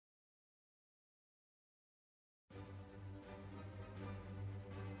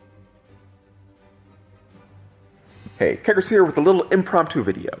Hey, Keggers here with a little impromptu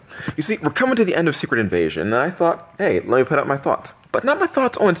video. You see, we're coming to the end of Secret Invasion, and I thought, hey, let me put up my thoughts. But not my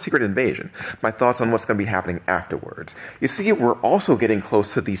thoughts on Secret Invasion, my thoughts on what's going to be happening afterwards. You see, we're also getting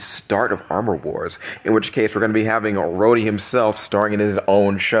close to the start of Armor Wars, in which case we're going to be having Rhodey himself starring in his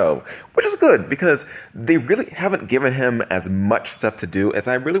own show, which is good, because they really haven't given him as much stuff to do as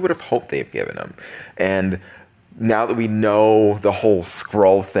I really would have hoped they've given him. And now that we know the whole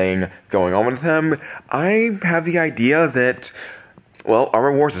Skrull thing going on with him, I have the idea that, well,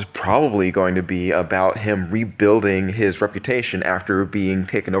 Armor Wars is probably going to be about him rebuilding his reputation after being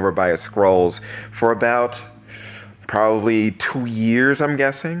taken over by Skrulls for about probably 2 years, I'm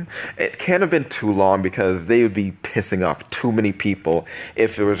guessing. It can't have been too long because they would be pissing off too many people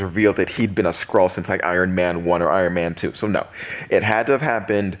if it was revealed that he'd been a Skrull since like Iron Man 1 or Iron Man 2. So no, it had to have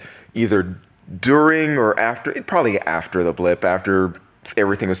happened either during or after, probably after the blip, after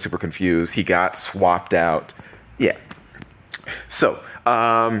everything was super confused. He got swapped out. Yeah. So,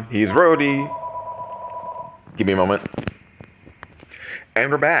 he's Rhodey. Give me a moment.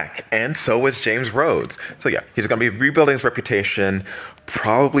 And we're back. And so is James Rhodes. So yeah, he's going to be rebuilding his reputation.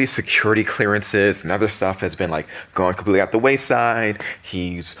 Probably security clearances and other stuff has been like going completely out the wayside.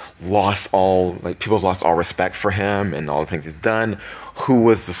 He's lost all, like, people have lost all respect for him and all the things he's done. Who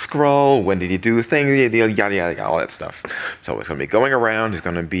was the Skrull? When did he do things? Yada, yada, yada, all that stuff. So he's going to be going around. He's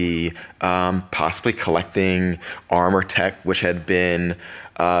going to be possibly collecting armor tech, which had been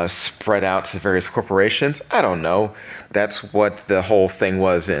spread out to various corporations. I don't know. That's what the whole thing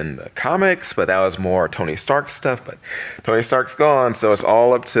was in the comics, but that was more Tony Stark stuff. But Tony Stark's gone, so it's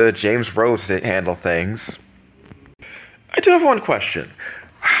all up to James Rhodes to handle things. I do have one question.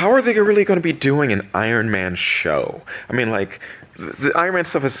 How are they really going to be doing an Iron Man show? I mean, like, the Iron Man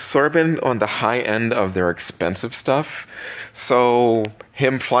stuff has sort of been on the high end of their expensive stuff, so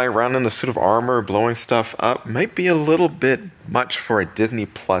him flying around in a suit of armor, blowing stuff up, might be a little bit much for a Disney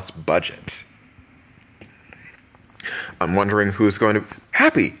Plus budget. I'm wondering who's going to...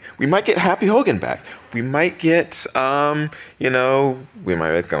 Happy! We might get Happy Hogan back. We might get, we might get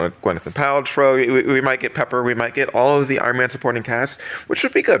Gwyneth Paltrow, we might get Pepper, we might get all of the Iron Man supporting cast, which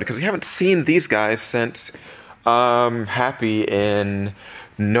would be good, because we haven't seen these guys since Happy in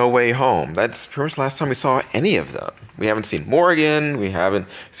No Way Home. That's pretty much the last time we saw any of them. We haven't seen Morgan, we haven't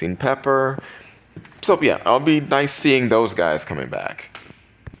seen Pepper. So yeah, it'll be nice seeing those guys coming back.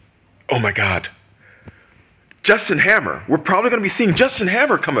 Oh my god. Justin Hammer. We're probably going to be seeing Justin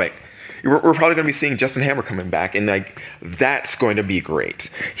Hammer coming back. We're probably going to be seeing Justin Hammer coming back, and like, that's going to be great.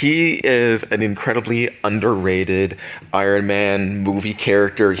 He is an incredibly underrated Iron Man movie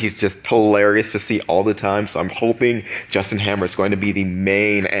character. He's just hilarious to see all the time, so I'm hoping Justin Hammer is going to be the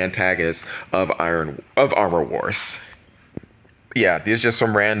main antagonist of Armor Wars. Yeah, these are just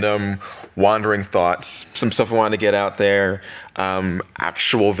some random wandering thoughts, some stuff I want to get out there.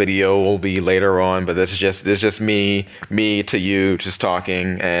 Actual video will be later on, but this is just me to you, just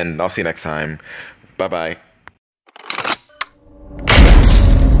talking, and I'll see you next time. Bye-bye.